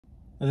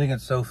I think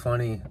it's so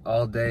funny.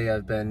 All day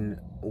I've been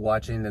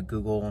watching the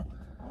Google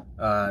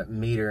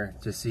meter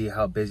to see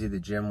how busy the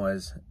gym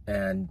was,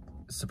 and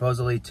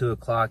supposedly 2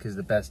 o'clock is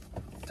the best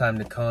time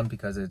to come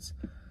because it's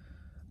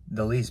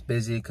the least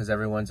busy because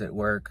everyone's at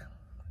work.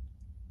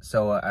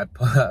 So I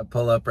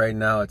pull up right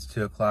now, it's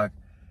 2 o'clock.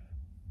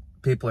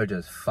 People are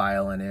just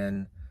filing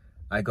in.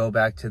 I go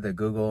back to the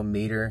Google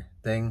meter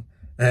thing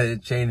and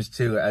it changed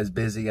to as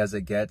busy as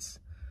it gets.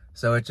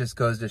 So it just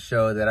goes to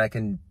show that I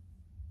can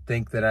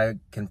think that I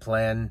can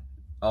plan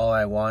all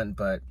I want,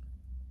 but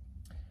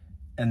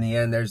in the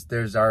end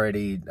there's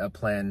already a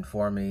plan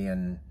for me,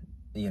 and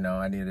you know,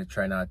 I need to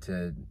try not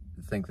to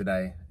think that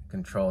I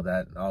control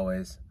that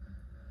always.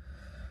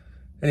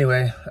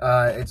 Anyway,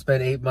 it's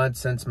been 8 months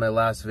since my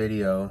last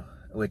video,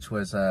 which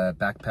was a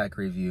backpack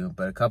review,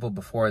 but a couple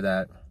before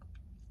that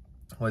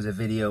was a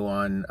video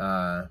on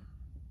I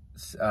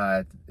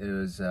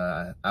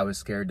was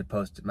scared to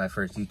post my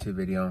first YouTube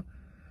video.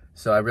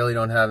 So I really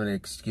don't have an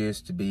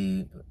excuse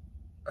to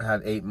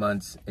have 8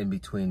 months in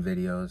between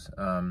videos.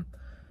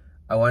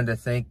 I wanted to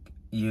thank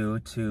you,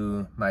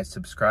 to my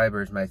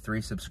subscribers, my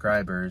 3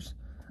 subscribers.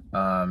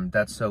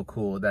 That's so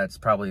cool. That's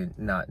probably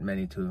not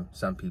many to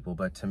some people,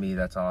 but to me,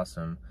 that's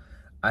awesome.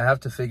 I have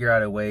to figure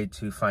out a way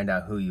to find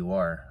out who you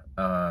are,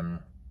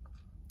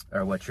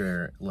 or what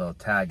your little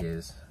tag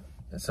is,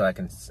 so I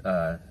can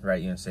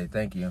write you and say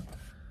thank you.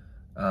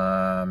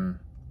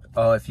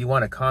 Oh, if you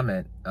want to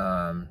comment,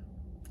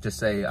 just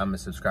say I'm a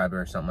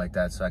subscriber or something like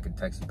that, so I can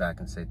text you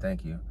back and say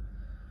thank you.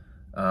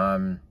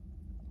 I've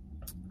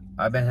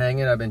been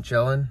hanging, I've been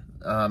chilling.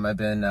 I've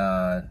been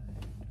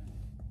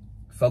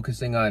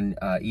focusing on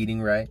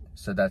eating right,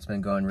 so that's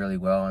been going really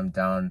well. I'm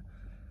down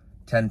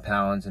 10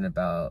 pounds in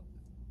about,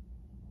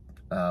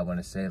 I want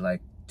to say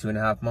like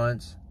 2.5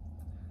 months.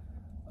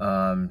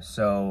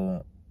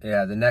 So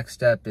yeah, the next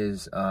step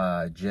is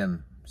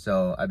gym.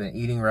 So I've been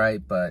eating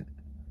right, but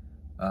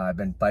I've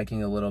been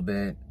biking a little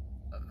bit.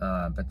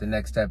 But the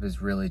next step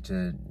is really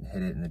to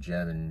hit it in the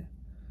gym and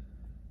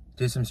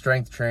do some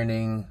strength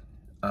training,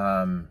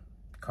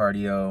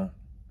 cardio,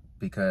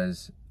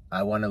 because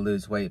I want to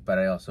lose weight, but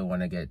I also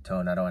want to get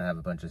toned. I don't want to have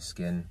a bunch of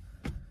skin,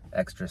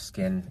 extra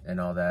skin and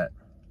all that.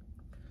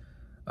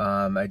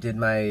 I did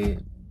my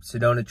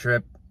Sedona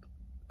trip,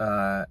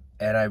 and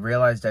I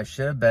realized I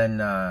should have been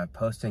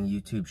posting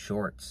YouTube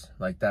shorts.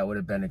 Like, that would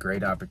have been a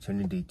great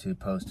opportunity to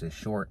post a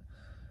short,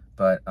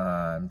 but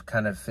I'm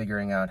kind of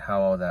figuring out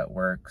how all that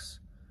works.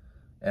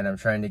 And I'm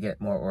trying to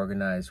get more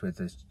organized with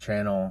this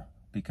channel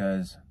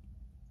because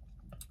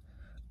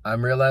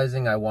I'm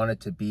realizing I want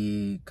it to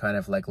be kind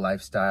of like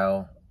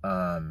lifestyle,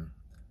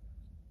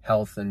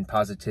 health and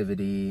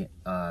positivity,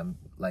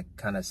 like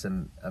kind of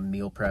some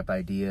meal prep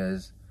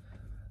ideas.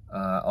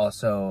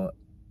 Also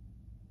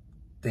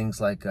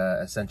things like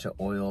essential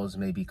oils,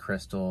 maybe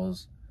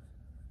crystals,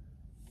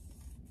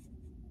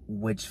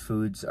 which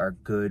foods are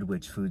good,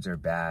 which foods are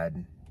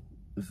bad,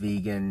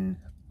 vegan,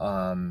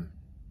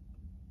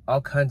 all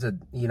kinds of,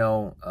 you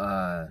know,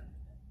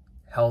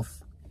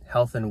 health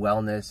and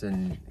wellness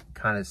and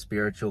kind of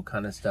spiritual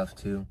kind of stuff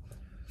too.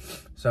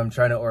 So I'm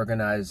trying to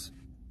organize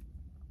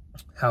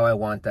how I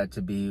want that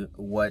to be.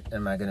 What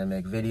am I going to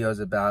make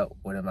videos about?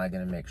 What am I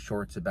going to make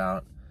shorts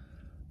about?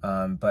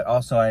 But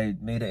also I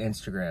made an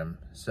Instagram.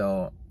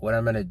 So what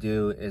I'm going to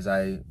do is,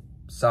 I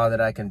saw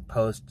that I can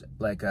post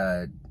write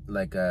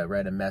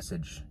a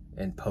message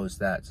and post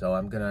that. So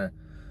I'm going to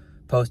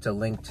post a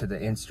link to the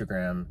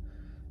Instagram.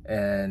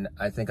 And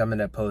I think I'm going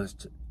to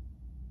post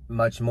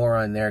much more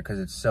on there because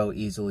it's so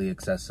easily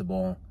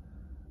accessible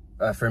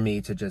for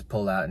me to just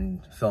pull out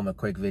and film a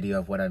quick video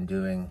of what I'm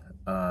doing.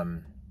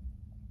 And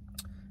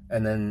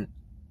then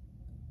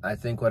I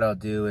think what I'll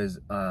do is,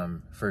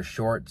 for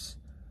shorts,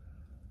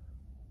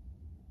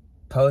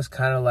 post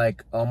kind of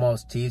like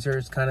almost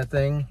teasers kind of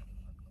thing,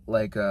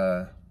 like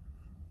a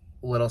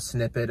little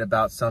snippet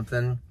about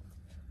something.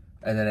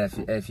 And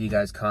then if you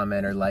guys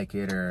comment or like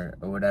it or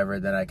whatever,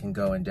 then I can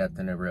go in depth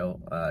in a real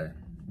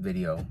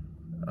video.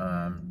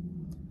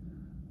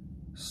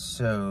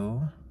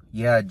 So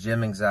yeah,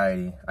 gym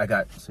anxiety. I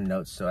got some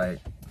notes so I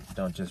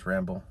don't just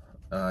ramble.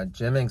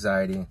 Gym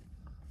anxiety.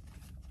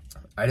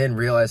 I didn't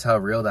realize how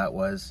real that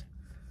was,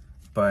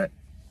 but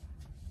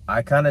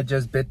I kind of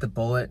just bit the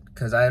bullet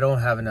because I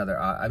don't have another.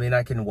 I mean,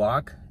 I can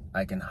walk,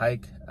 I can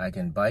hike, I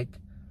can bike,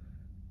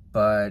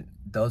 but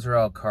those are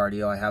all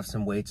cardio. I have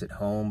some weights at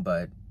home,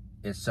 but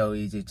it's so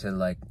easy to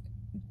like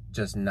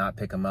just not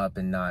pick them up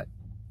and not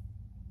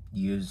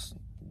use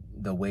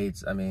the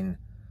weights. I mean,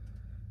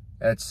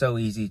 it's so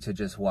easy to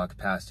just walk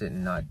past it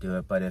and not do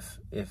it. But if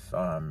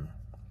I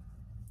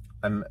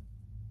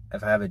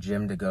have a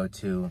gym to go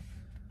to,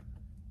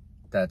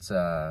 that's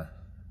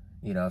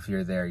you know, if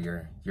you're there,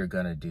 you're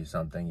gonna do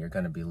something. You're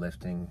gonna be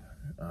lifting.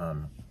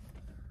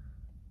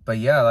 But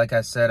yeah, like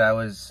I said, I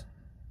was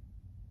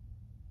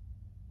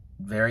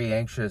very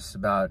anxious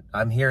about,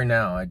 I'm here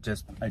now. I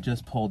just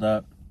pulled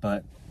up,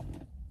 but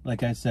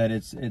like I said,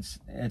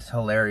 it's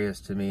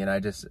hilarious to me, and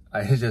I just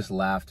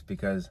laughed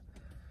because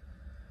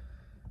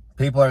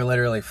people are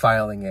literally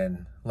filing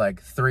in like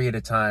 3 at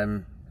a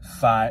time,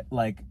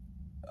 I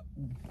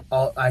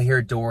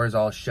hear doors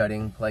all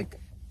shutting, like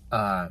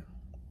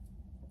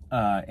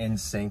in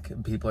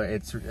sync. People are,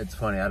 it's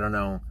funny. I don't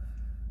know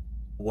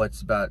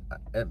what's about.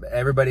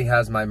 Everybody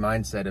has my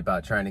mindset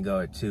about trying to go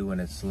at 2 when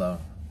it's slow,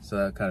 so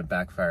that kind of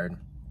backfired.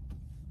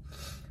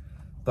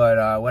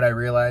 But what I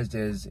realized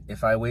is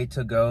if I wait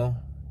to go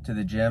to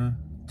the gym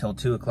till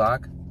 2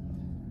 o'clock,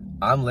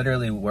 I'm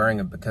literally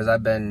worrying, because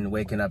I've been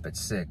waking up at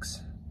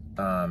 6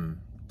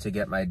 to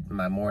get my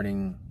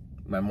morning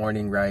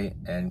right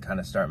and kind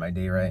of start my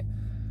day right.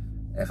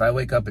 If I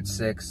wake up at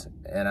 6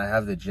 and I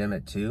have the gym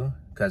at 2,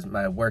 because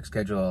my work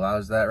schedule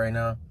allows that right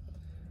now,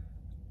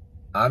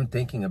 I'm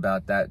thinking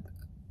about that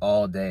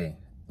all day.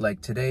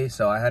 Like today,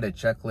 so I had a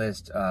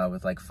checklist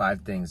with like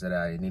 5 things that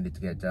I needed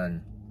to get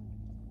done.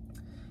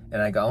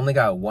 And I only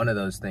got one of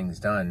those things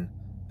done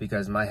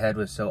because my head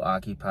was so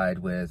occupied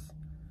with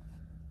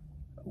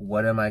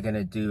what am I going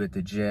to do at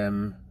the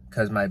gym?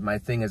 Because my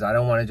thing is I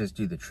don't want to just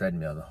do the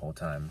treadmill the whole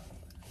time.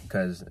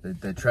 Because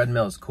the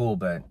treadmill is cool,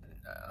 but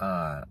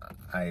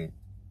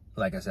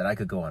like I said, I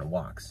could go on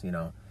walks, you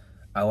know.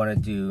 I want to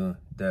do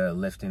the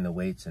lifting the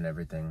weights and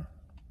everything.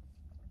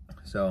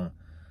 So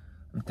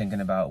I'm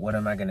thinking about what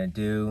am I going to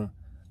do?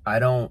 I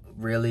don't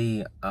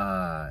really,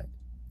 I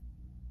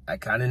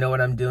kind of know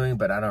what I'm doing,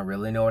 but I don't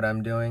really know what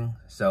I'm doing.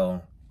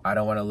 So I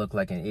don't want to look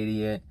like an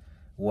idiot.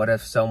 What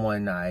if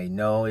someone I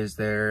know is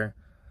there?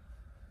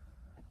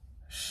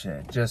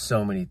 Shit, just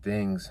so many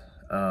things.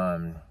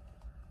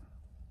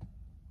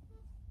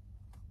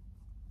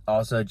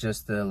 Also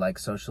just the like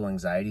social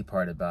anxiety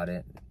part about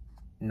it.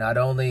 Not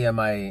only am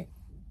I'm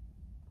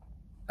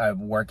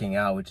working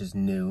out, which is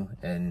new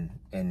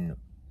and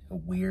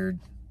weird,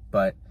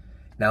 but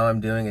now I'm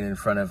doing it in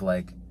front of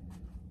like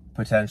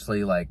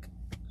potentially like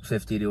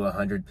 50 to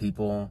 100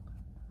 people.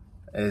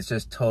 It's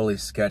just totally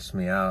sketched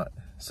me out.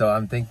 So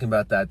I'm thinking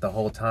about that the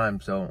whole time.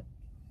 So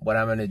what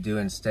I'm gonna do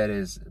instead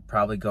is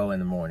probably go in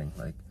the morning,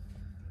 like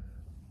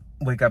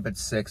wake up at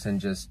 6 and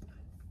just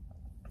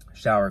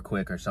shower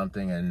quick or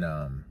something and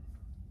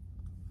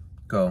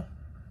go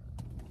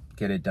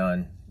get it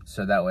done.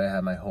 So that way I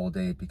have my whole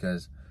day,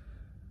 because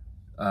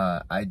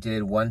I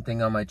did one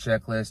thing on my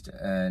checklist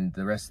and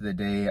the rest of the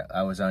day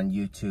I was on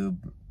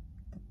YouTube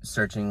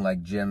searching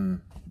like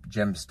gym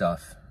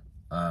stuff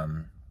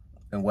and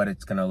what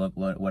it's gonna look,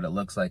 what it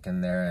looks like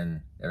in there,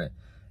 and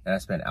I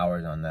spent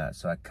hours on that.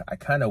 So I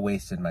kind of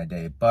wasted my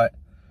day, but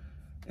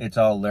it's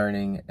all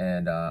learning,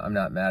 and I'm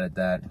not mad at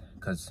that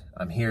because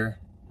I'm here.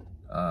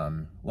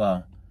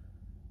 Well,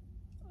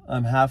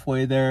 I'm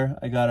halfway there.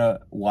 I gotta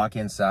walk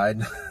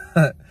inside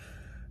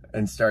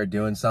and start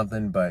doing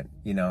something, but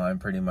you know, I'm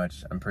pretty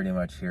much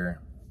here.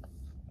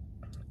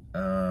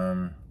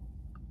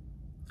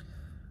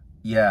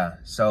 Yeah,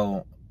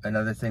 so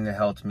another thing that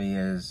helped me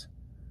is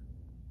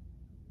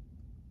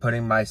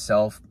putting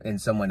myself in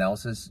someone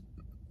else's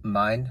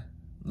mind,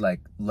 like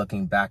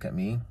looking back at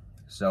me.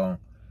 So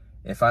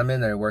if I'm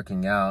in there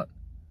working out,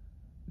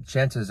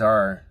 chances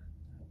are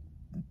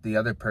the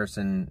other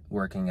person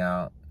working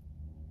out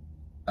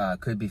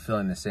could be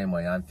feeling the same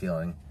way I'm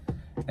feeling,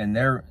 and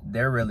they're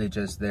really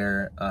just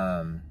there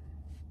to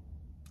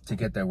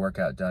get their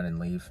workout done and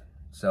leave.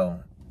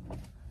 So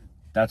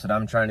that's what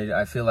I'm trying to do.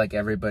 I feel like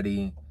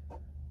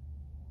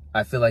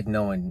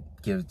no one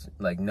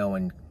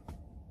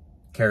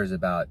cares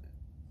about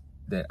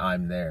that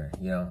I'm there,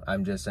 you know.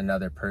 I'm just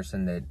another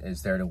person that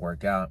is there to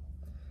work out.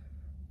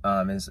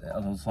 As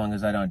long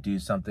as I don't do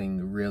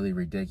something really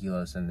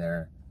ridiculous in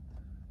there,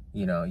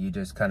 you know, you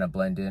just kind of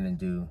blend in and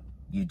do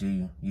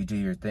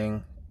your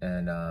thing,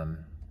 and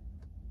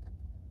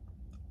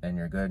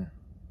you're good.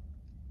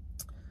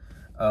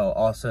 Oh,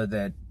 also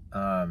that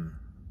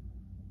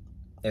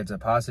it's a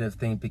positive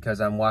thing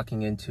because I'm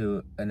walking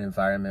into an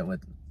environment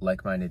with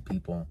like-minded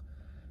people.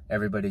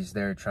 Everybody's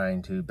there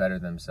trying to better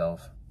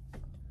themselves.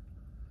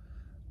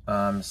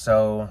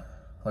 So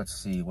let's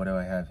see, what do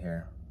I have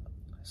here?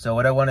 So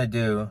what I want to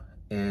do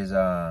is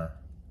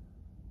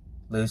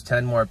lose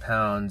 10 more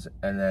pounds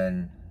and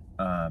then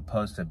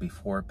post a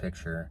before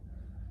picture.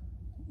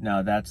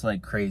 Now that's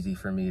like crazy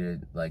for me to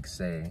like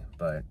say,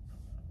 but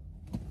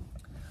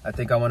I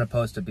think I want to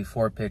post a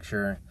before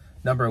picture.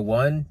 Number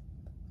one,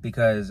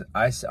 because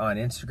on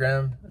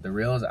Instagram, the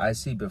reels, I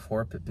see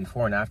before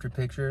and after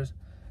pictures,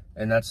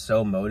 and that's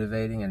so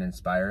motivating and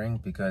inspiring,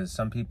 because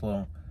some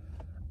people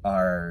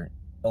are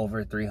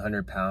over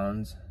 300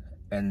 pounds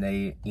and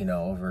they, you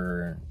know,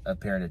 over a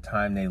period of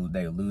time,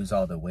 they lose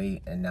all the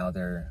weight, and now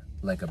they're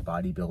like a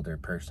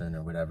bodybuilder person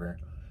or whatever.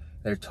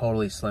 They're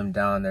totally slimmed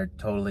down. They're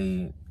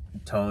totally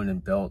toned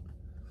and built.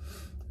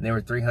 And they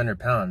were 300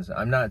 pounds.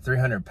 I'm not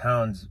 300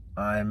 pounds.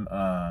 I'm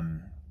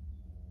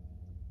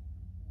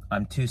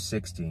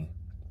 260.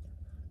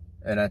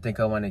 And I think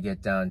I want to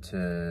get down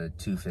to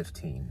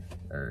 215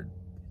 or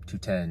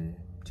 210,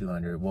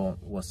 200.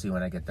 We'll see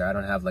when I get there. I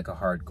don't have like a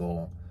hard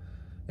goal.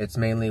 It's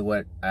mainly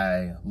what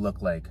I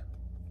look like.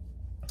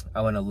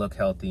 I want to look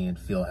healthy and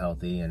feel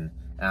healthy and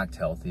act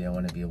healthy. I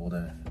want to be able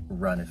to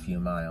run a few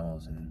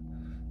miles and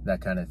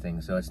that kind of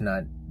thing. So it's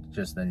not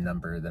just the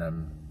number that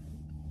I'm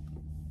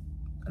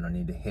I don't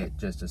need to hit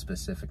just a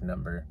specific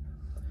number.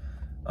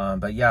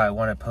 But yeah, I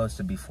want to post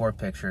a before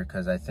picture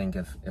because I think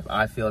if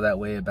I feel that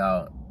way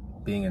about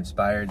being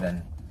inspired,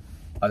 then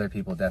other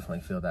people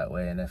definitely feel that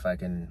way. And if I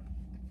can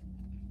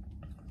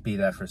be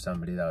that for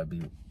somebody, that would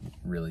be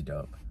really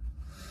dope.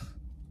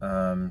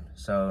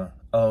 So,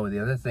 oh, the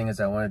other thing is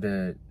I wanted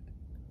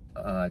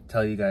to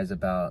tell you guys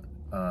about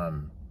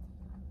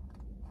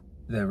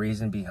the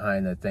reason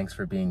behind the thanks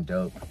for being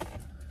dope.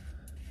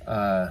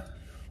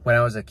 When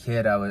I was a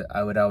kid,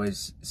 I would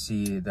always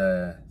see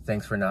the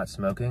thank you for not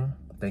smoking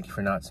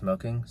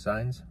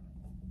signs.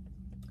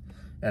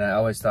 And I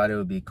always thought it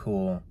would be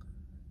cool.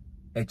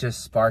 It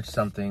just sparked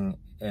something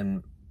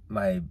in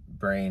my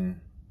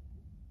brain.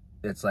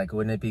 It's like,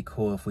 wouldn't it be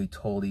cool if we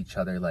told each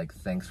other, like,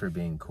 thanks for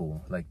being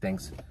cool? Like,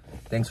 thanks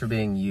for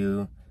being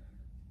you.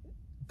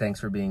 Thanks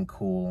for being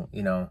cool,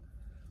 you know?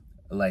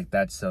 Like,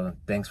 that's so,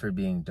 thanks for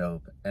being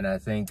dope. And I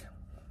think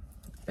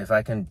if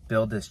I can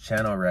build this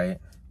channel right,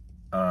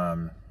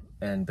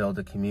 and build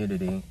a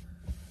community,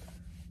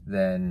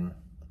 then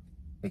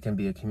it can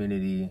be a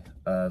community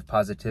of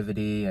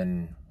positivity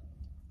and,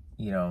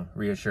 you know,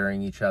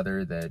 reassuring each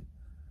other that,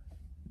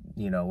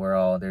 you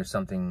know, there's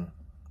something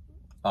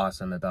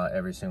awesome about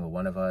every single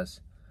one of us.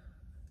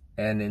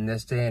 And in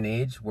this day and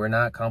age, we're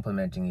not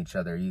complimenting each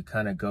other.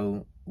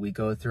 We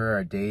go through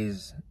our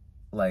days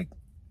like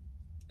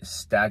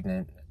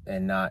stagnant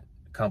and not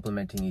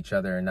complimenting each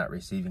other and not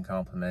receiving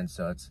compliments.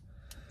 So it's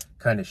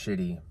kind of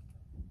shitty.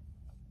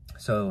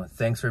 So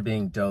thanks for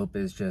being dope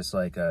is just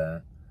like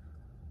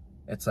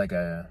it's like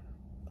a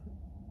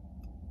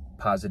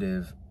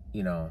positive,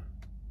 you know,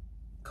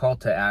 call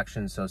to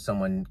action, so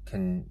someone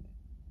can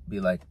be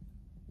like,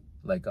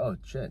 oh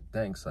shit,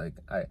 thanks. Like,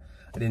 I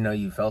didn't know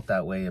you felt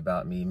that way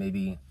about me.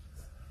 Maybe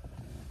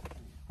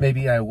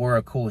I wore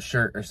a cool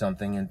shirt or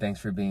something, and thanks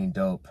for being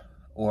dope.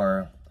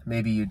 Or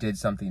maybe you did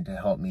something to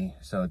help me,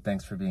 so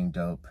thanks for being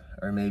dope.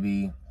 Or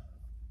maybe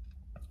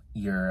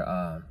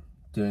you're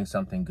doing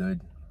something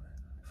good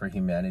for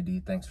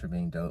humanity, thanks for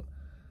being dope.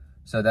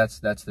 So that's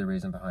the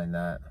reason behind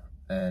that.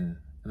 And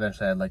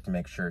eventually I'd like to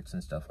make shirts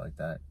and stuff like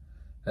that.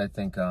 I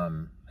think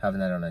having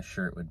that on a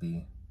shirt would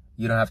be,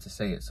 you don't have to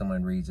say it,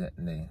 someone reads it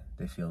and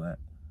they feel that.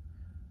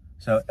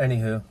 So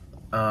anywho,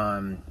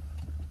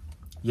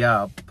 yeah,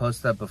 I'll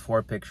post that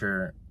before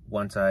picture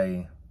once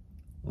I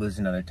lose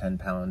another 10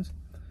 pounds.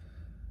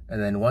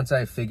 And then once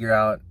I figure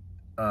out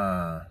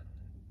how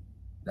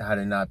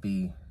to not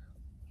be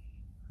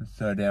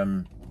so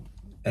damn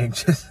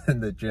anxious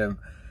in the gym,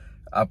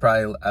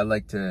 I'd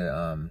like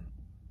to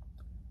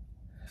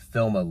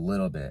film a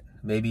little bit.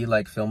 Maybe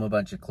like film a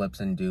bunch of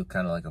clips and do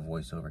kind of like a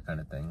voiceover kind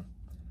of thing.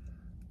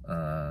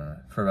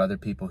 For other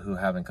people who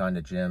haven't gone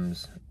to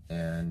gyms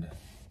and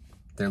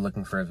they're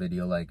looking for a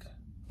video like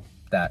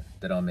that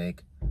I'll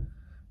make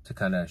to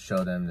kind of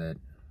show them that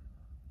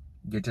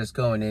you're just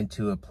going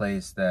into a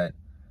place that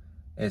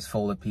is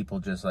full of people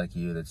just like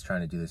you that's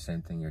trying to do the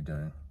same thing you're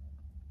doing.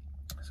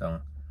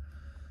 So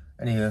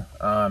anywho,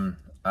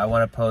 I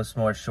want to post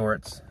more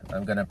shorts.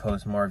 I'm going to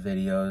post more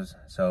videos.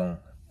 So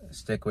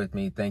stick with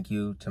me. Thank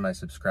you to my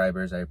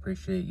subscribers. I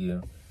appreciate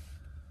you.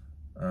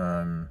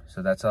 So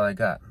that's all I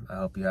got. I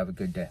hope you have a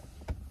good day.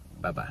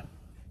 Bye-bye.